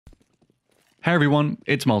Hey everyone,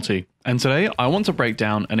 it's Multi, and today I want to break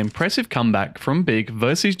down an impressive comeback from Big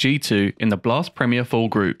versus G2 in the Blast Premier Full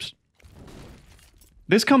Groups.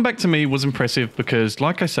 This comeback to me was impressive because,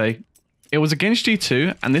 like I say, it was against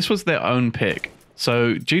G2 and this was their own pick.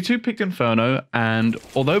 So G2 picked Inferno, and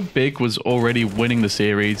although Big was already winning the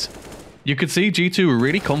series, you could see G2 were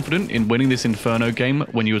really confident in winning this Inferno game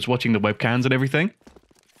when you was watching the webcams and everything.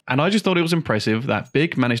 And I just thought it was impressive that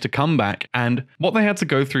Big managed to come back and what they had to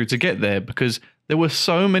go through to get there, because there were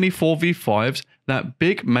so many 4v5s that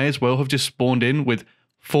Big may as well have just spawned in with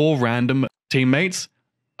 4 random teammates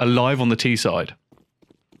alive on the T side.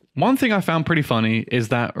 One thing I found pretty funny is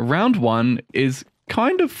that round 1 is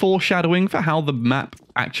kind of foreshadowing for how the map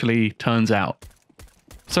actually turns out.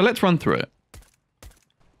 So let's run through it.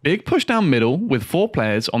 Big push down middle with 4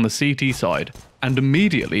 players on the CT side and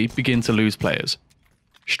immediately begin to lose players.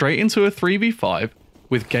 Straight into a 3v5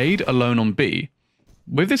 with Gade alone on B.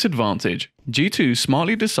 With this advantage, G2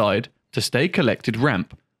 smartly decide to stay collected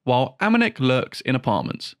ramp, while Amanek lurks in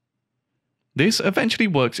apartments. This eventually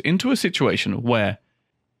works into a situation where,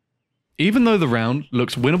 even though the round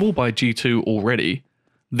looks winnable by G2 already,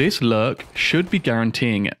 this lurk should be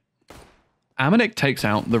guaranteeing it. Amanek takes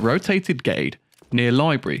out the rotated Gade near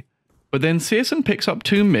library, but then csgo picks up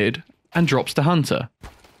 2 mid and drops to Hunter.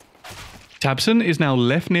 Tabson is now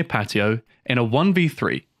left near patio in a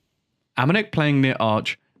 1v3. Amanek playing near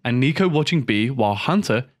arch and Nico watching B while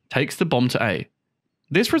Hunter takes the bomb to A.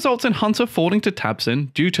 This results in Hunter falling to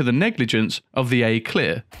Tabson due to the negligence of the A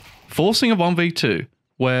clear, forcing a 1v2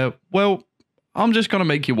 where, well, I'm just gonna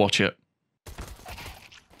make you watch it.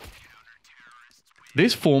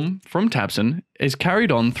 This form from Tabson is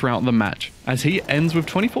carried on throughout the match as he ends with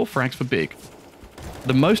 24 frags for Big,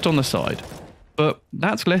 the most on the side. But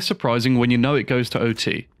that's less surprising when you know it goes to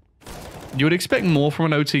OT. You would expect more from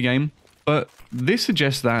an OT game, but this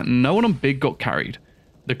suggests that no one on Big got carried.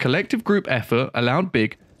 The collective group effort allowed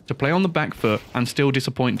Big to play on the back foot and still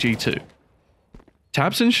disappoint G2.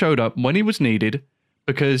 Tabson showed up when he was needed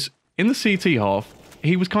because in the CT half,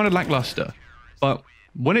 he was kind of lackluster, but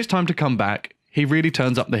when it's time to come back, he really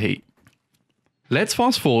turns up the heat. Let's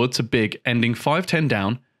fast forward to Big ending 5-10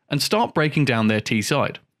 down and start breaking down their T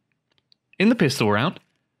side. In the pistol round,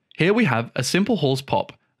 here we have a simple horse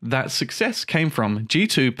pop that success came from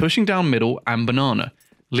G2 pushing down middle and banana,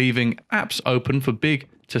 leaving apps open for Big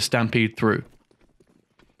to stampede through.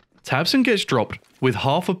 Tabson gets dropped with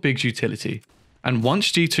half of Big's utility, and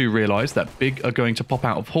once G2 realise that Big are going to pop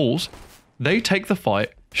out of halls, they take the fight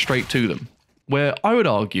straight to them, where I would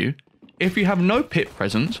argue, if you have no pit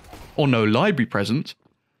presence or no library presence,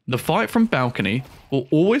 the fight from balcony will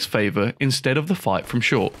always favour instead of the fight from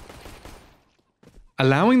short.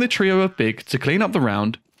 Allowing the trio of Big to clean up the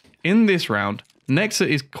round, in this round, Nexa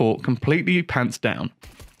is caught completely pants down.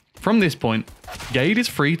 From this point, Gade is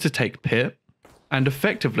free to take pit, and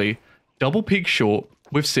effectively double peek short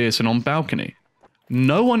with csgo on balcony.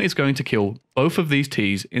 No one is going to kill both of these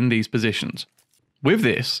Ts in these positions. With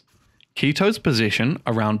this, Keto's position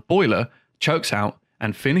around Boiler chokes out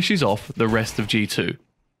and finishes off the rest of G2.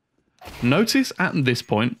 Notice at this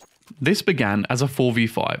point, this began as a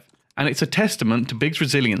 4v5. And it's a testament to Big's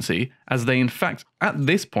resiliency, as they in fact at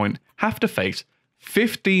this point have to face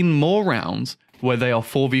 15 more rounds where they are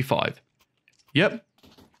 4v5. Yep,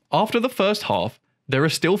 after the first half, there are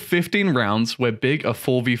still 15 rounds where Big are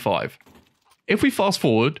 4v5. If we fast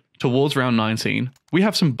forward towards round 19, we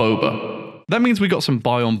have some boba. That means we got some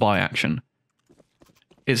buy on buy action.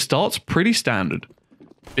 It starts pretty standard.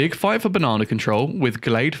 Big fight for banana control with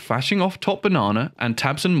Glade flashing off top banana and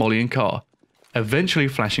Tabson Molly and Car, eventually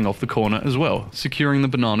flashing off the corner as well, securing the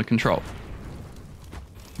banana control.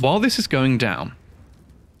 While this is going down,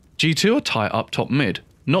 G2 are tight up top mid,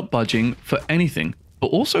 not budging for anything, but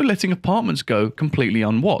also letting apartments go completely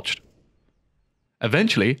unwatched.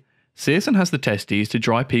 Eventually, csgo has the testes to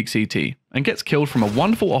dry peek CT and gets killed from a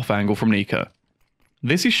wonderful off angle from Nico.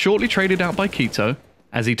 This is shortly traded out by Keto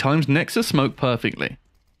as he times Nexa smoke perfectly.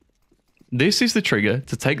 This is the trigger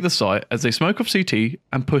to take the site as they smoke off CT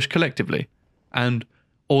and push collectively. And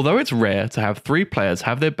although it's rare to have 3 players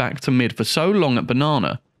have their back to mid for so long at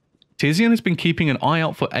banana, Tizian has been keeping an eye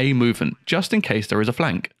out for A movement just in case there is a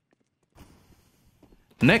flank.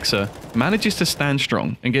 Nexa manages to stand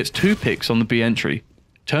strong and gets 2 picks on the B entry,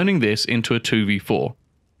 turning this into a 2v4,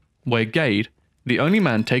 where Gade, the only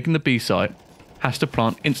man taking the B site, has to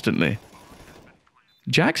plant instantly.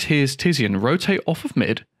 Jax hears Tizian rotate off of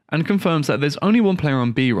mid and confirms that there's only 1 player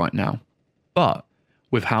on B right now, but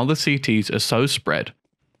with how the CTs are so spread,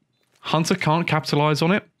 Hunter can't capitalise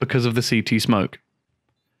on it because of the CT smoke.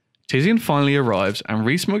 Tizian finally arrives and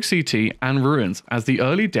resmokes CT and ruins as the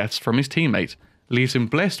early deaths from his teammate leaves him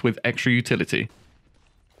blessed with extra utility.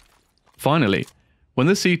 Finally, when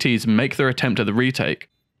the CTs make their attempt at the retake,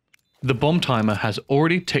 the bomb timer has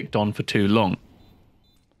already ticked on for too long.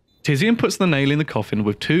 Tizian puts the nail in the coffin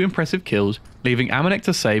with 2 impressive kills, leaving Amanek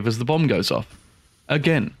to save as the bomb goes off.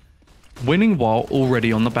 Again, winning while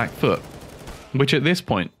already on the back foot, which at this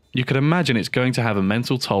point, you could imagine it's going to have a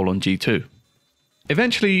mental toll on G2.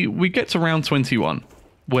 Eventually, we get to round 21,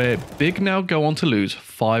 where Big now go on to lose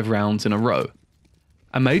 5 rounds in a row.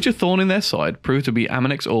 A major thorn in their side proved to be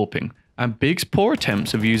Amanek's AWPing, and Big's poor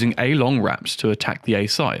attempts of using A-long wraps to attack the A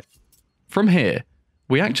site. From here,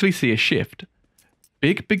 we actually see a shift.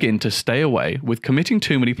 Big begin to stay away with committing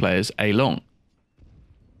too many players A-long.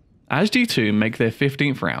 As G2 make their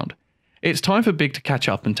 15th round, it's time for Big to catch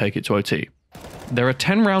up and take it to OT. There are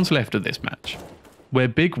 10 rounds left of this match, where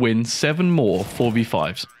Big wins 7 more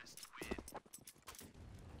 4v5s.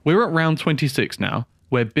 We're at round 26 now,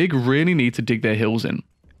 where Big really need to dig their heels in.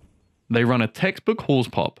 They run a textbook horse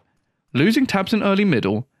pop, losing tabs in early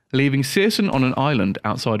middle, leaving Searson on an island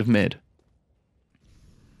outside of mid.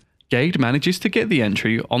 Gade manages to get the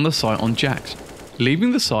entry on the site on Jax,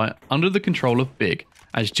 leaving the site under the control of Big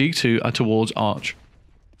as G2 are towards Arch.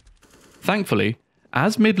 Thankfully,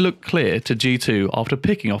 as mid looked clear to G2 after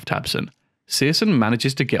picking off Tabson, Searson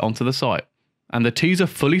manages to get onto the site, and the T's are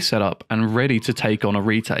fully set up and ready to take on a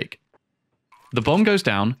retake. The bomb goes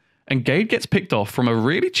down, and Gade gets picked off from a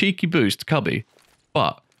really cheeky boost Cubby,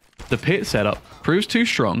 but the pit setup proves too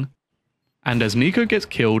strong, and as Nico gets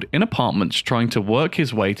killed in apartments trying to work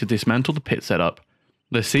his way to dismantle the pit setup,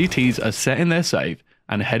 the CTs are set in their save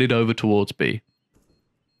and headed over towards B.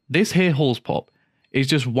 This here horse pop is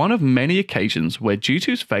just one of many occasions where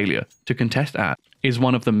G2's failure to contest A is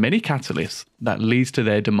one of the many catalysts that leads to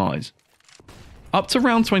their demise. Up to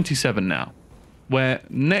round 27 now, where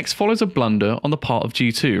next follows a blunder on the part of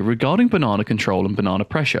G2 regarding banana control and banana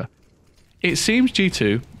pressure. It seems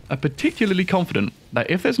G2 are particularly confident that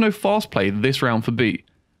if there's no fast play this round for B,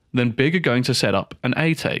 then Big are going to set up an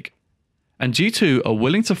A take, and G2 are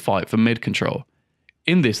willing to fight for mid control.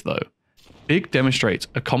 In this though, Big demonstrates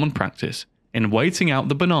a common practice in waiting out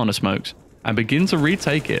the banana smokes and begin to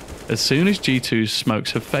retake it as soon as G2's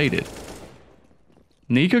smokes have faded.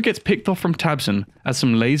 Nico gets picked off from Tabson as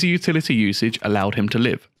some lazy utility usage allowed him to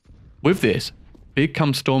live. With this, Big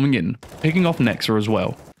comes storming in, picking off Nexa as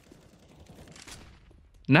well.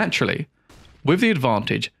 Naturally, with the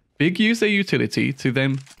advantage, Big use their utility to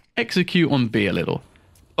then execute on B a little,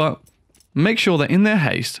 but make sure that in their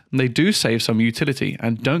haste, they do save some utility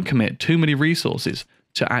and don't commit too many resources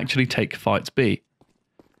to actually take fights B.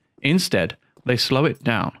 Instead, they slow it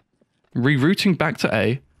down, rerouting back to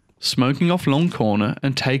A, smoking off long corner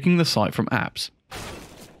and taking the site from apps.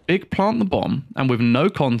 Big plant the bomb, and with no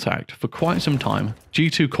contact for quite some time,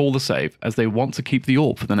 G2 call the save as they want to keep the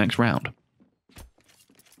AWP for the next round.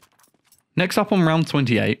 Next up on round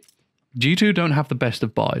 28, G2 don't have the best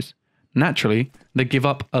of buys. Naturally, they give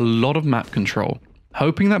up a lot of map control,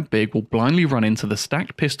 hoping that Big will blindly run into the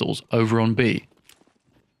stacked pistols over on B.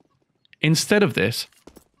 Instead of this,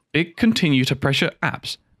 Big continue to pressure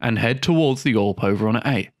apps and head towards the AWP over on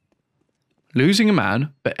A. Losing a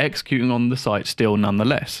man, but executing on the site still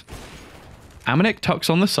nonetheless. Amanek tucks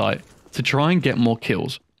on the site to try and get more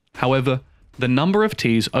kills. However, the number of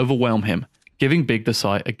T's overwhelm him, giving Big the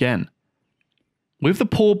site again. With the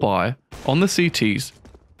poor buy on the CTs,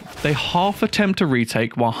 they half attempt to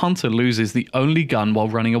retake while Hunter loses the only gun while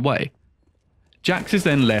running away. Jax is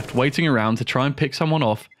then left waiting around to try and pick someone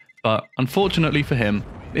off, but unfortunately for him,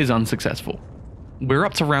 is unsuccessful. We're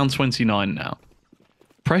up to round 29 now.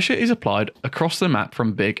 Pressure is applied across the map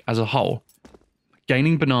from Big as a whole,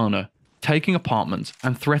 gaining banana, taking apartments,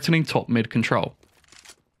 and threatening top mid control.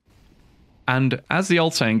 And as the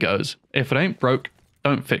old saying goes, if it ain't broke,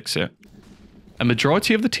 don't fix it. A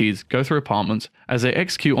majority of the T's go through apartments as they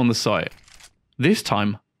execute on the site, this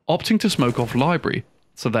time opting to smoke off library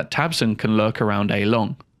so that Tabson can lurk around A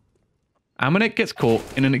long. Amanek gets caught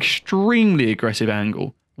in an extremely aggressive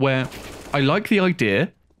angle where I like the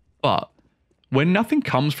idea, but when nothing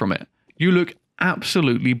comes from it, you look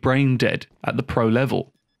absolutely brain dead at the pro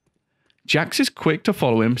level. Jax is quick to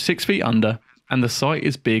follow him 6 feet under, and the site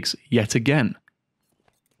is Big's yet again.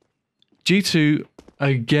 G2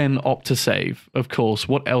 again opt to save. Of course,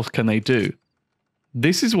 what else can they do?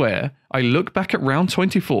 This is where I look back at round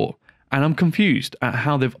 24 and I'm confused at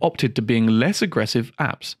how they've opted to being less aggressive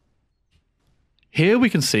apps. Here we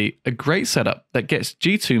can see a great setup that gets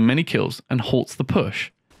G2 many kills and halts the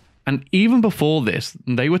push. And even before this,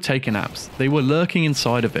 they were taking apps, they were lurking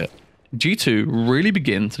inside of it, G2 really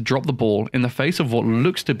begin to drop the ball in the face of what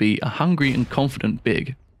looks to be a hungry and confident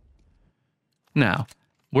Big. Now,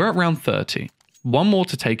 we're at round 30, one more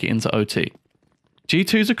to take it into OT.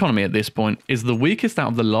 G2's economy at this point is the weakest out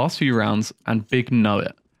of the last few rounds and Big know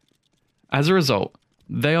it. As a result,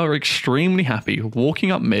 they are extremely happy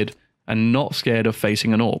walking up mid and not scared of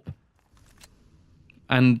facing an AWP.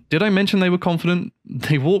 And did I mention they were confident?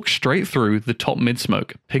 They walked straight through the top mid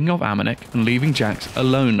smoke, picking off Amanek and leaving Jax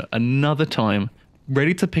alone another time,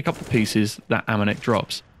 ready to pick up the pieces that Amanek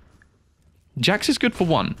drops. Jax is good for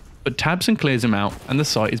one, but tabseN clears him out and the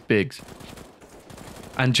site is Big's.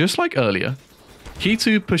 And just like earlier,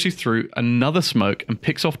 K2 pushes through another smoke and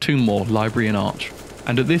picks off two more, Library and Arch.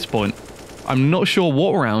 And at this point, I'm not sure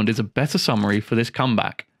what round is a better summary for this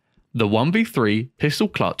comeback. The 1v3 pistol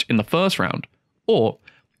clutch in the first round, or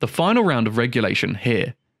the final round of regulation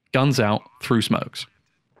here, guns out through smokes.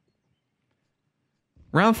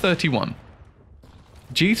 Round 31.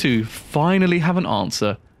 G2 finally have an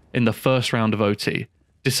answer in the first round of OT,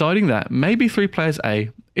 deciding that maybe 3 players A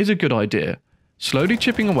is a good idea, slowly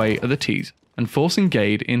chipping away at the T's and forcing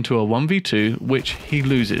Gade into a 1v2 which he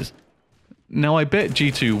loses. Now I bet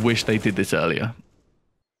G2 wish they did this earlier.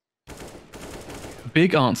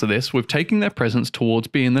 Big answer this with taking their presence towards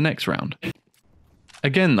B in the next round.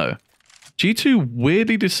 Again though, G2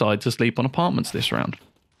 weirdly decide to sleep on apartments this round.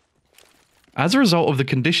 As a result of the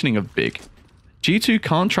conditioning of Big, G2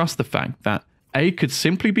 can't trust the fact that A could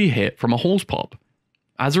simply be hit from a halls pop.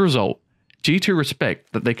 As a result, G2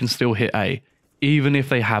 respect that they can still hit A, even if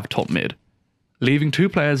they have top mid, leaving 2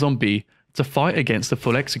 players on B to fight against a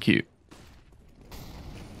full execute.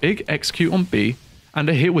 Big execute on B, and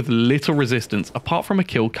a hit with little resistance apart from a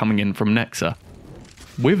kill coming in from Nexa.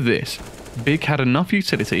 With this, Big had enough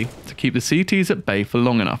utility to keep the CTs at bay for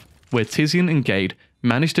long enough, where Tizian and Gade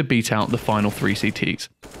managed to beat out the final 3 CTs.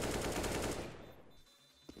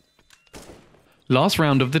 Last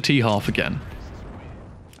round of the T half again,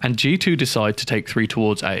 and G2 decide to take 3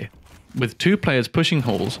 towards A. With 2 players pushing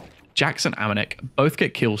halls, Jax and Amanek both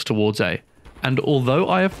get kills towards A, and although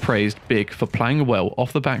I have praised Big for playing well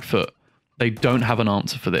off the back foot, they don't have an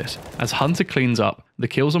answer for this, as Hunter cleans up the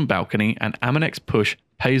kills on balcony and Amanek's push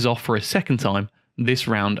pays off for a second time this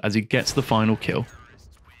round as he gets the final kill.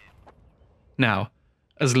 Now,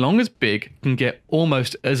 as long as Big can get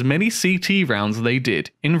almost as many CT rounds as they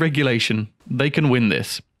did in regulation, they can win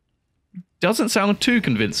this. Doesn't sound too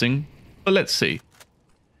convincing, but let's see.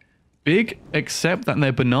 Big accept that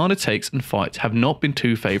their banana takes and fights have not been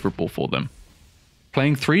too favourable for them,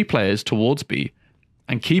 playing 3 players towards B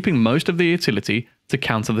and keeping most of the utility to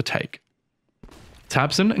counter the take.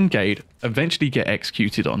 tabseN and Gade eventually get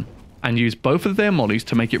executed on, and use both of their mollies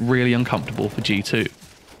to make it really uncomfortable for G2.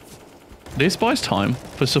 This buys time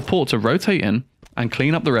for support to rotate in and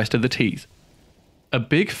clean up the rest of the Ts. A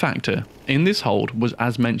big factor in this hold was,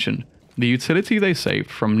 as mentioned, the utility they saved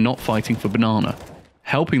from not fighting for banana,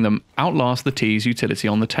 helping them outlast the T's utility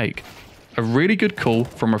on the take. A really good call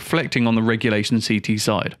from reflecting on the regulation CT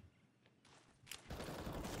side.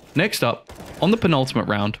 Next up, on the penultimate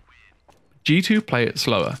round, G2 play it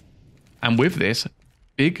slower, and with this,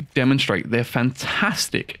 Big demonstrate their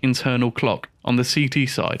fantastic internal clock on the CT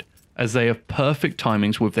side, as they have perfect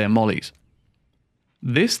timings with their mollies.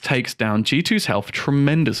 This takes down G2's health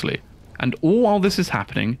tremendously, and all while this is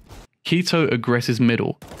happening, Keto aggresses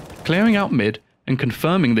middle, clearing out mid and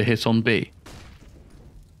confirming the hit on B,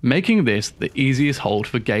 making this the easiest hold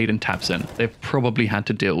for Gade and tabseN they've probably had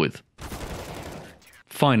to deal with.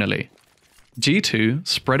 Finally, G2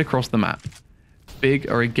 spread across the map. Big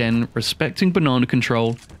are again respecting banana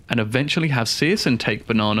control and eventually have csgo take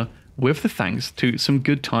banana with the thanks to some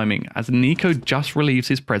good timing as Nico just relieves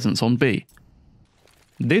his presence on B.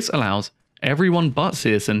 This allows everyone but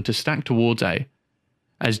csgo to stack towards A,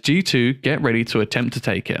 as G2 get ready to attempt to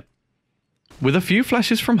take it. With a few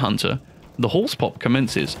flashes from Hunter, the halls pop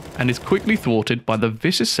commences and is quickly thwarted by the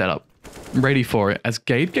vicious setup, ready for it as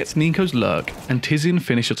Gade gets Nico's lurk and Tizian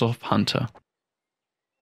finishes off Hunter.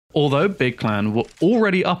 Although Big Clan were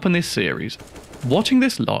already up in this series, watching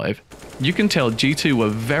this live, you can tell G2 were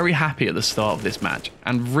very happy at the start of this match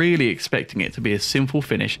and really expecting it to be a simple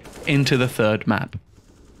finish into the 3rd map.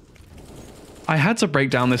 I had to break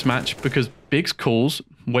down this match because Big's calls,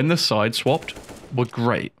 when the side swapped, were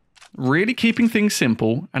great, really keeping things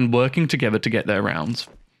simple and working together to get their rounds.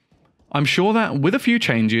 I'm sure that with a few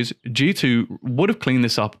changes, G2 would have cleaned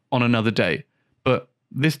this up on another day, but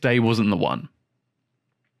this day wasn't the one.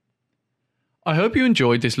 I hope you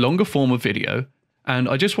enjoyed this longer form of video, and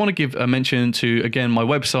I just want to give a mention to, again, my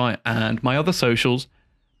website and my other socials,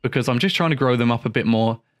 because I'm just trying to grow them up a bit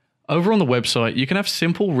more. Over on the website, you can have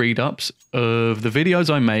simple read-ups of the videos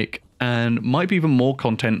I make and might be even more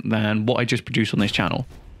content than what I just produced on this channel.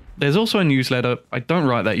 There's also a newsletter. I don't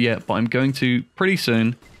write that yet, but I'm going to pretty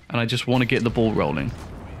soon, and I just want to get the ball rolling.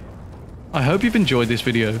 I hope you've enjoyed this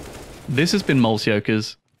video. This has been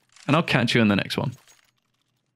Multioakers, and I'll catch you in the next one.